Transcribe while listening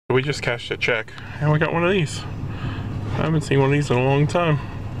We just cashed a check and we got one of these. I haven't seen one of these in a long time.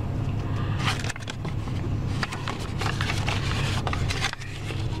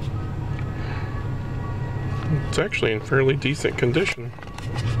 It's actually in fairly decent condition.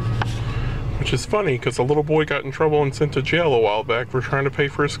 Which is funny because a little boy got in trouble and sent to jail a while back for trying to pay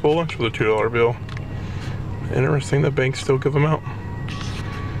for his school lunch with a $2 bill. Interesting that banks still give them out.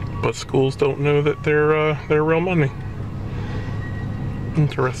 But schools don't know that they're real money.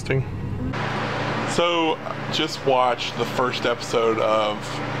 Interesting. So, just watched the first episode of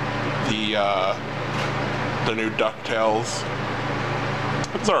the new DuckTales.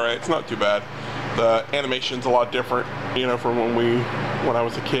 It's alright, it's not too bad. The animation's a lot different, you know, from when I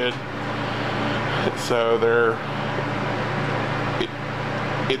was a kid. So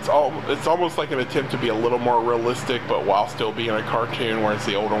it's almost like an attempt to be a little more realistic, but while still being a cartoon, whereas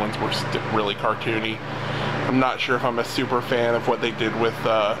the older ones were really cartoony. I'm not sure if I'm a super fan of what they did with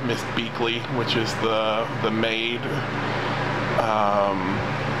Miss Beakley, which is the maid.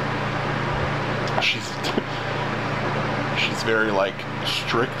 She's very like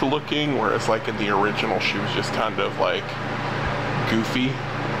strict looking, whereas like in the original she was just kind of like goofy.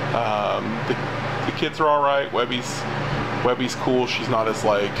 The kids are all right. Webby's cool. She's not as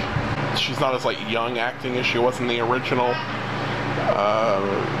like young acting as she was in the original.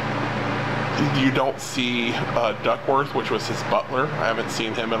 You don't see Duckworth, which was his butler. I haven't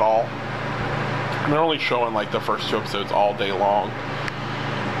seen him at all. And they're only showing like the first 2 episodes all day long.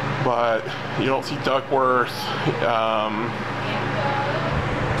 But you don't see Duckworth.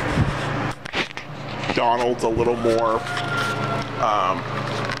 Donald's a little more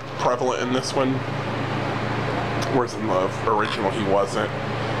prevalent in this one, whereas in the original he wasn't.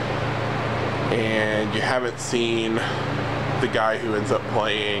 And you haven't seen the guy who ends up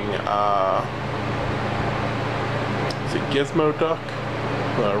playing, is it Gizmo Duck?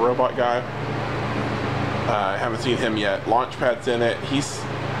 The robot guy? I haven't seen him yet. Launchpad's in it. He's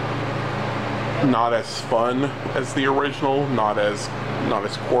not as fun as the original, not as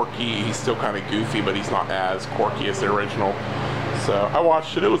quirky. He's still kind of goofy, but he's not as quirky as the original. So I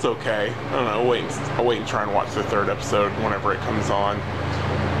watched it. It was okay. I don't know. I'll wait and try and watch the 3rd episode whenever it comes on.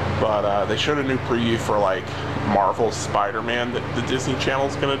 But they showed a new preview for like Marvel's Spider-Man that the Disney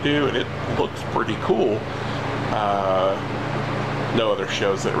Channel's gonna do, and it looks pretty cool. No other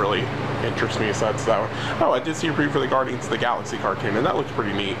shows that really interest me besides that one. Oh, I did see a preview for the Guardians of the Galaxy cartoon, and that looks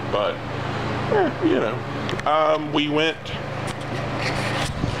pretty neat. But you know, we went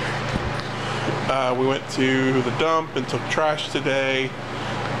to the dump and took trash today,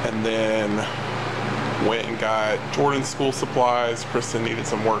 and then went and got Jordan's school supplies. Kristen needed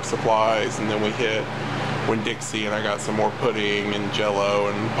some work supplies, and then we hit Winn-Dixie, and I got some more pudding and Jello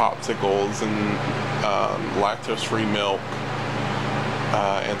and popsicles and lactose-free milk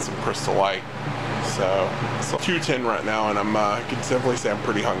and some Crystal Light. So 2:10 right now, and I can definitely say I'm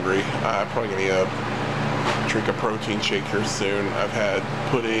pretty hungry. I'm probably gonna need a drink a protein shake here soon. I've had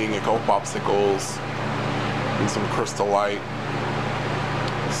pudding, a couple popsicles, and some Crystal Light.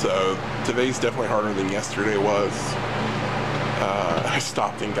 So today's definitely harder than yesterday was. I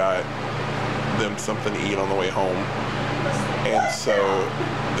stopped and got them something to eat on the way home, and so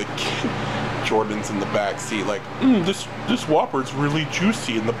the kid, Jordan's in the back seat like, this Whopper's really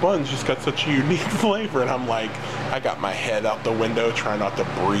juicy and the bun's just got such a unique flavor, and I'm like, I got my head out the window trying not to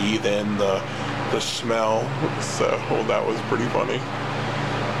breathe in the smell. So that was pretty funny.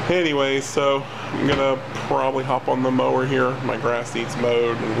 Anyway, so I'm gonna probably hop on the mower here. My grass needs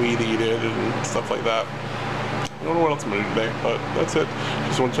mowed and weed eated and stuff like that. I don't know what else I'm gonna do today, but that's it.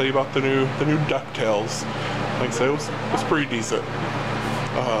 Just want to tell you about the new DuckTales. Like I said, it was pretty decent.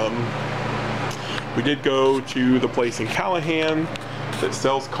 We did go to the place in Callahan that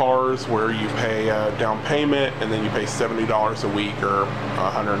sells cars where you pay a down payment and then you pay $70 a week or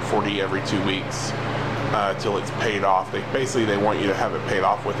 $140 every 2 weeks till it's paid off. They want you to have it paid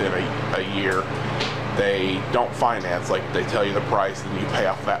off within a year. They don't finance, like they tell you the price and you pay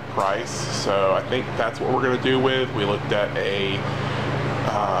off that price. So I think that's what we're gonna do with. We looked at a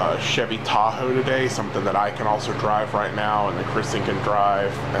Chevy Tahoe today, something that I can also drive right now and then Kristen can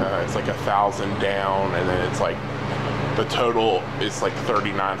drive. It's like $1,000 down, and then it's like the total is like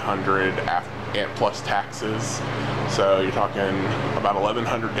 $3,900 and plus taxes. So you're talking about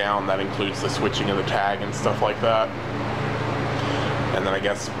 $1,100 down. That includes the switching of the tag and stuff like that. And then I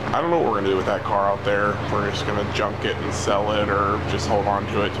guess, I don't know what we're gonna do with that car out there. We're just gonna junk it and sell it, or just hold on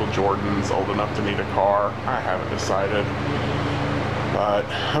to it till Jordan's old enough to need a car. I haven't decided. But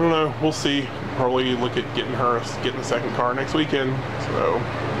I don't know, we'll see. Probably look at getting a second car next weekend. So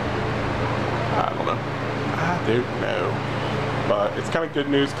I don't know. I don't know. But it's kind of good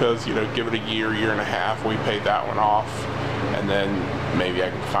news because, you know, give it a year, year and a half, we paid that one off, and then maybe I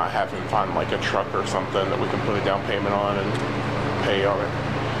can have him find like a truck or something that we can put a down payment on and pay on it.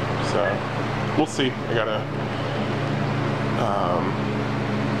 So we'll see. I gotta,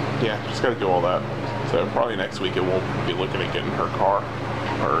 yeah, just gotta do all that. So probably next week it won't be looking at getting her car,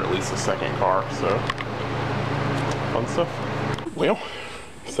 or at least a second car. So fun stuff. Well,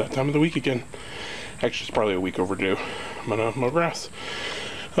 it's that time of the week again. Actually, it's probably a week overdue. I'm gonna mow grass.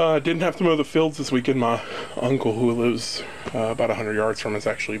 Didn't have to mow the fields this weekend. My uncle, who lives about 100 yards from us,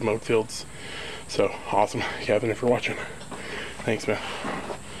 actually mowed fields. So awesome, Kevin, if you're watching. Thanks, man.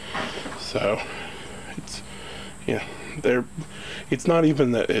 So it's, yeah, it's not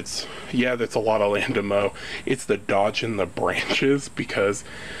even that it's, yeah, that's a lot of land to mow. It's the dodging the branches, because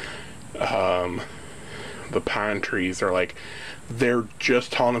the pine trees are like, they're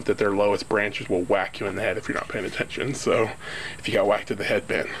just tall enough that their lowest branches will whack you in the head if you're not paying attention. So if you got whacked in the head,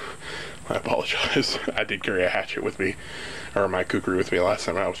 Ben, I apologize. I did carry a hatchet with me, or my kukri with me last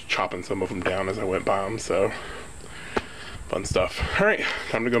time. I was chopping some of them down as I went by them, so fun stuff. All right,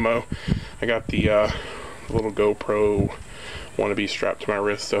 time to go mow. I got the little GoPro wannabe strapped to my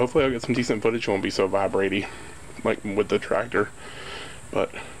wrist, so hopefully I'll get some decent footage. It won't be so vibraty like with the tractor, but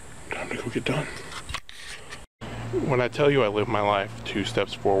time to go get done. When I tell you I live my life 2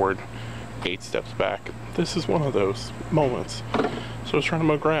 steps forward, 8 steps back, this is one of those moments. So I was trying to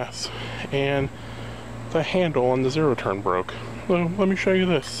mow grass, and the handle on the 0 turn broke. So let me show you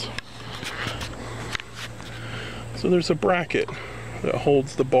this. So there's a bracket that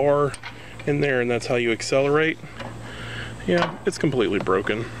holds the bar in there, and that's how you accelerate. Yeah, it's completely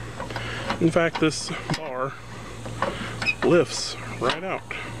broken. In fact, this bar lifts right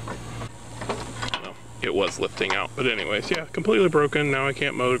out. It was lifting out, but anyways, yeah, completely broken. Now I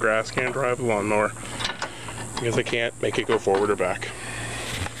can't mow the grass, can't drive the lawnmower, because I can't make it go forward or back.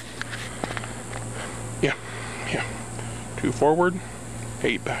 Yeah, 2 forward,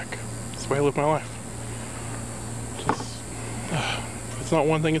 8 back. That's the way I live my life. Just, if it's not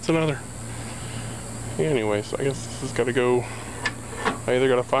one thing, it's another. Anyways, I guess this has got to go. I either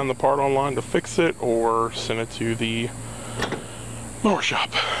got to find the part online to fix it, or send it to the mower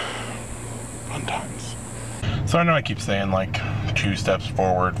shop. Fun times. So I know I keep saying like 2 steps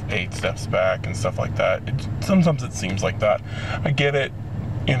forward, 8 steps back and stuff like that. Sometimes it seems like that. I get it,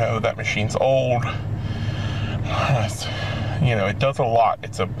 you know, that machine's old. You know, it does a lot.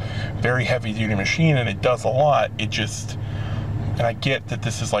 It's a very heavy duty machine and it does a lot. It just, and I get that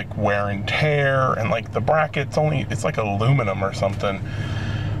this is like wear and tear, and like the bracket's only, it's like aluminum or something,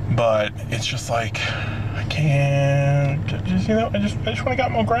 but it's just like, I can't, just, you know, I just want to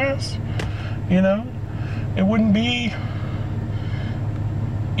got more grass, you know. It wouldn't be,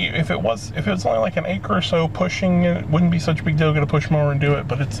 if it was only like an acre or so pushing, it wouldn't be such a big deal to get a push mower and do it,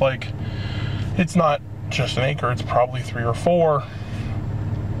 but it's like, it's not just an acre, it's probably 3 or 4,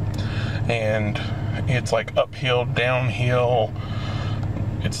 and it's like uphill, downhill,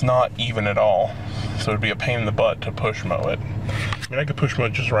 it's not even at all, so it'd be a pain in the butt to push mow it. I mean, I could push mow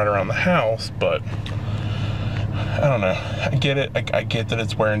it just right around the house, but I don't know. I get it. I get that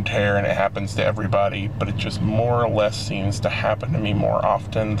it's wear and tear and it happens to everybody, but it just more or less seems to happen to me more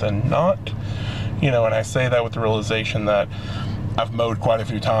often than not. You know, and I say that with the realization that I've mowed quite a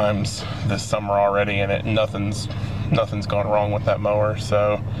few times this summer already, and nothing's gone wrong with that mower.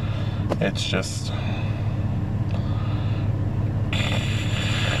 So it's just,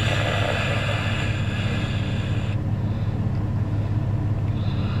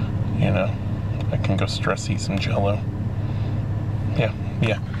 you know, I can go stress eat some Jell-O. Yeah,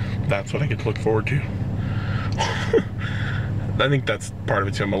 that's what I get to look forward to. I think that's part of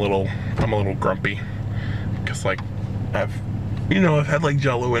it too. I'm a little grumpy because, like, I've had like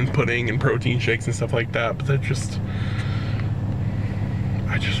Jell-O and pudding and protein shakes and stuff like that, but I just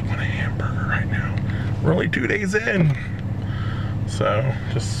want a hamburger right now. We're only 2 days in, so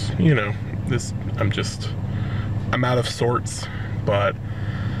just, you know, I'm out of sorts, but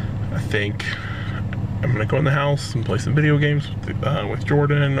I think I'm gonna go in the house and play some video games with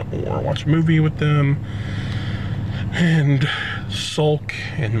Jordan, or watch a movie with them, and sulk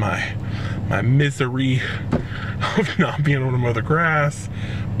in my misery of not being able to mow the grass.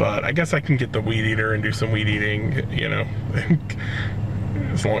 But I guess I can get the weed eater and do some weed eating, you know.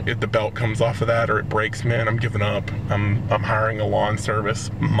 As long if the belt comes off of that or it breaks, man, I'm giving up. I'm hiring a lawn service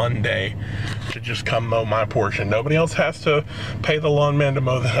Monday to just come mow my portion. Nobody else has to pay the lawn man to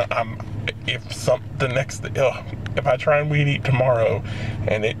mow that. If I try and weed eat tomorrow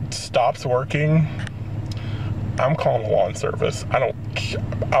and it stops working, I'm calling the lawn service.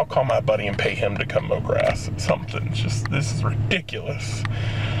 I'll call my buddy and pay him to come mow grass. Something. This is ridiculous.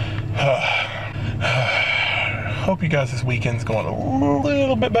 Hope you guys this weekend's going a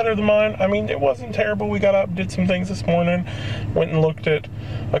little bit better than mine. I mean, it wasn't terrible. We got up, did some things this morning, went and looked at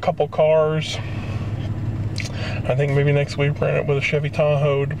a couple cars. I think maybe next week we're in it with a Chevy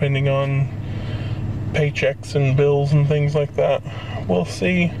Tahoe, depending on paychecks and bills and things like that. We'll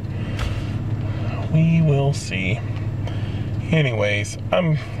see. We will see. Anyways,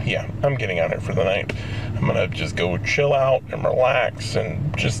 I'm getting out here for the night. I'm gonna just go chill out and relax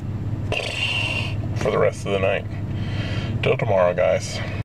and just for the rest of the night. Till tomorrow, guys.